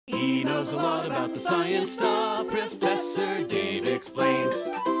knows a lot about the science stuff. Professor Dave explains.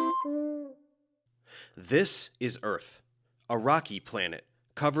 This is Earth, a rocky planet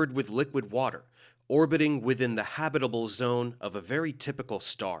covered with liquid water, orbiting within the habitable zone of a very typical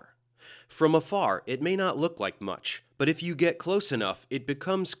star. From afar, it may not look like much, but if you get close enough, it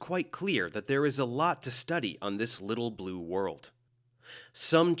becomes quite clear that there is a lot to study on this little blue world.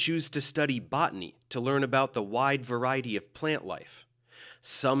 Some choose to study botany to learn about the wide variety of plant life.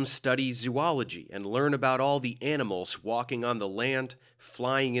 Some study zoology and learn about all the animals walking on the land,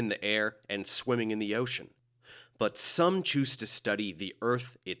 flying in the air, and swimming in the ocean. But some choose to study the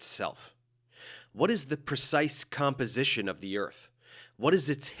Earth itself. What is the precise composition of the Earth? What is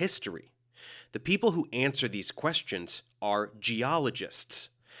its history? The people who answer these questions are geologists.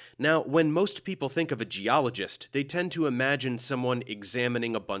 Now, when most people think of a geologist, they tend to imagine someone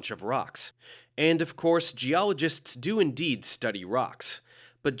examining a bunch of rocks. And of course, geologists do indeed study rocks.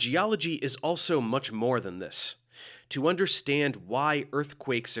 But geology is also much more than this. To understand why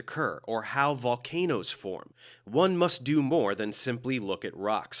earthquakes occur or how volcanoes form, one must do more than simply look at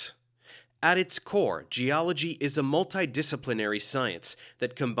rocks. At its core, geology is a multidisciplinary science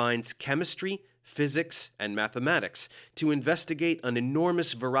that combines chemistry, physics, and mathematics to investigate an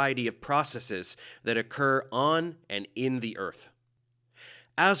enormous variety of processes that occur on and in the Earth.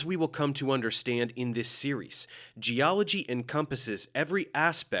 As we will come to understand in this series, geology encompasses every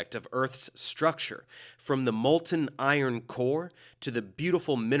aspect of Earth's structure, from the molten iron core to the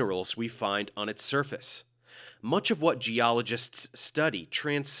beautiful minerals we find on its surface. Much of what geologists study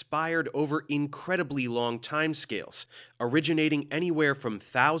transpired over incredibly long timescales, originating anywhere from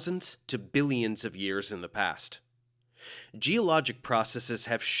thousands to billions of years in the past. Geologic processes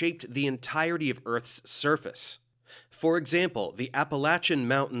have shaped the entirety of Earth's surface. For example, the Appalachian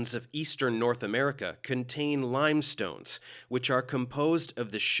Mountains of eastern North America contain limestones, which are composed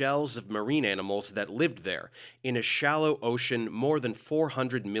of the shells of marine animals that lived there in a shallow ocean more than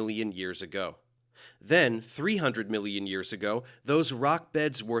 400 million years ago. Then, 300 million years ago, those rock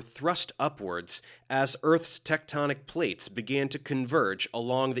beds were thrust upwards as Earth's tectonic plates began to converge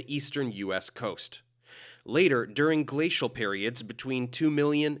along the eastern U.S. coast. Later, during glacial periods between 2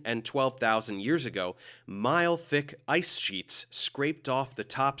 million and 12,000 years ago, mile-thick ice sheets scraped off the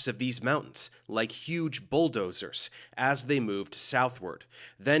tops of these mountains like huge bulldozers as they moved southward,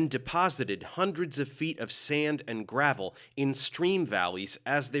 then deposited hundreds of feet of sand and gravel in stream valleys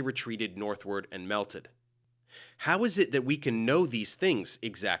as they retreated northward and melted. How is it that we can know these things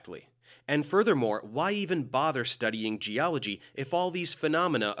exactly? And furthermore, why even bother studying geology if all these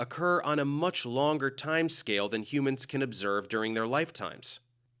phenomena occur on a much longer time scale than humans can observe during their lifetimes?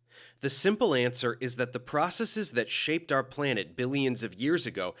 The simple answer is that the processes that shaped our planet billions of years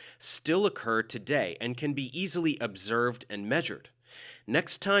ago still occur today and can be easily observed and measured.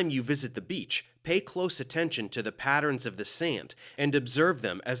 Next time you visit the beach, pay close attention to the patterns of the sand and observe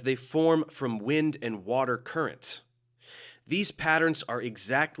them as they form from wind and water currents. These patterns are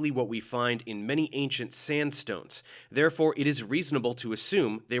exactly what we find in many ancient sandstones. Therefore, it is reasonable to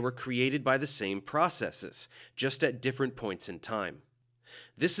assume they were created by the same processes, just at different points in time.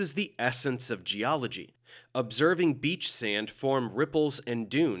 This is the essence of geology. Observing beach sand form ripples and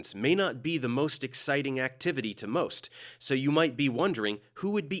dunes may not be the most exciting activity to most, so you might be wondering who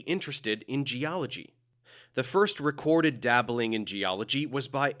would be interested in geology. The first recorded dabbling in geology was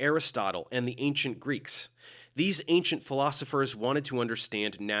by Aristotle and the ancient Greeks. These ancient philosophers wanted to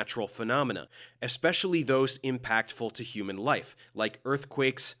understand natural phenomena, especially those impactful to human life, like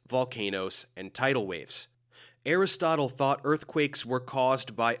earthquakes, volcanoes, and tidal waves. Aristotle thought earthquakes were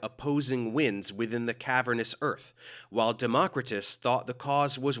caused by opposing winds within the cavernous earth, while Democritus thought the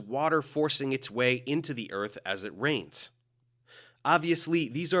cause was water forcing its way into the earth as it rains. Obviously,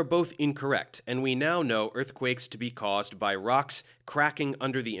 these are both incorrect, and we now know earthquakes to be caused by rocks cracking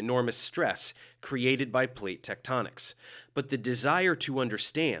under the enormous stress created by plate tectonics. But the desire to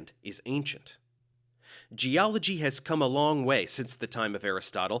understand is ancient. Geology has come a long way since the time of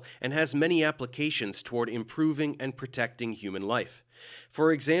Aristotle and has many applications toward improving and protecting human life.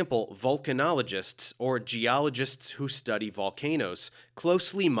 For example, volcanologists, or geologists who study volcanoes,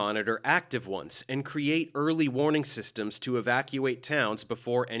 closely monitor active ones and create early warning systems to evacuate towns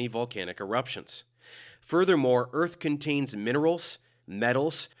before any volcanic eruptions. Furthermore, Earth contains minerals,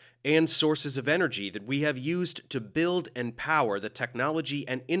 metals, and sources of energy that we have used to build and power the technology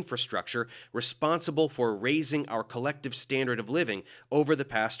and infrastructure responsible for raising our collective standard of living over the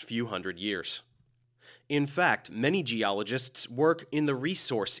past few hundred years. In fact, many geologists work in the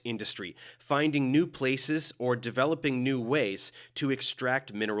resource industry, finding new places or developing new ways to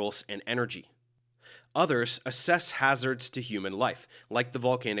extract minerals and energy. Others assess hazards to human life, like the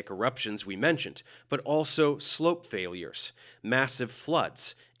volcanic eruptions we mentioned, but also slope failures, massive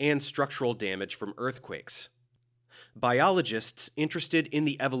floods, and structural damage from earthquakes. Biologists interested in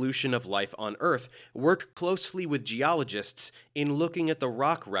the evolution of life on Earth work closely with geologists in looking at the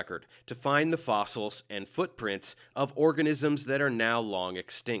rock record to find the fossils and footprints of organisms that are now long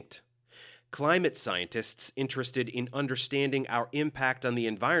extinct. Climate scientists interested in understanding our impact on the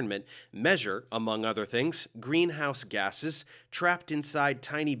environment measure, among other things, greenhouse gases trapped inside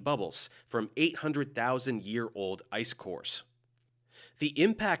tiny bubbles from 800,000-year-old ice cores. The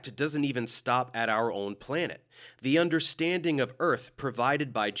impact doesn't even stop at our own planet. The understanding of Earth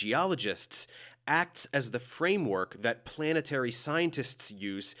provided by geologists acts as the framework that planetary scientists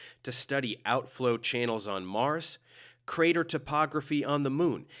use to study outflow channels on Mars, crater topography on the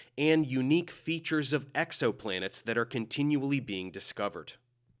Moon, and unique features of exoplanets that are continually being discovered.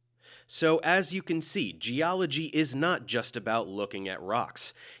 So, as you can see, geology is not just about looking at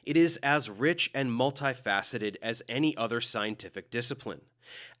rocks. It is as rich and multifaceted as any other scientific discipline.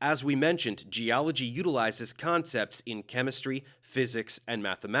 As we mentioned, geology utilizes concepts in chemistry, physics, and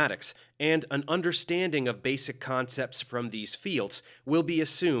mathematics, and an understanding of basic concepts from these fields will be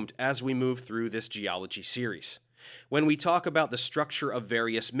assumed as we move through this geology series. When we talk about the structure of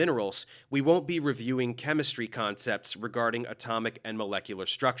various minerals, we won't be reviewing chemistry concepts regarding atomic and molecular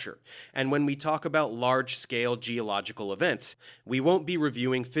structure. And when we talk about large-scale geological events, we won't be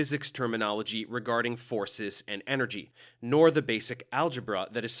reviewing physics terminology regarding forces and energy, nor the basic algebra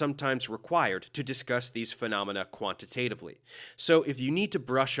that is sometimes required to discuss these phenomena quantitatively. So if you need to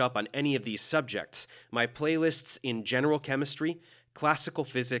brush up on any of these subjects, my playlists in general chemistry, classical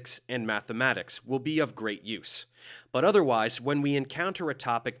physics, and mathematics will be of great use. But otherwise, when we encounter a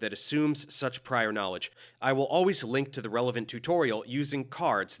topic that assumes such prior knowledge, I will always link to the relevant tutorial using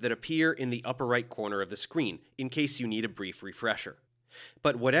cards that appear in the upper right corner of the screen, in case you need a brief refresher.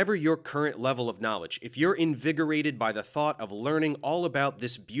 But whatever your current level of knowledge, if you're invigorated by the thought of learning all about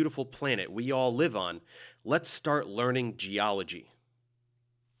this beautiful planet we all live on, let's start learning geology.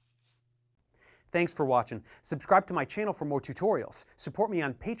 Thanks for watching. Subscribe to my channel for more tutorials. Support me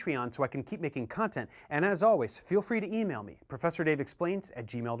on Patreon so I can keep making content. And as always, feel free to email me,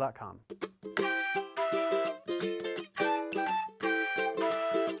 ProfessorDaveExplains@gmail.com.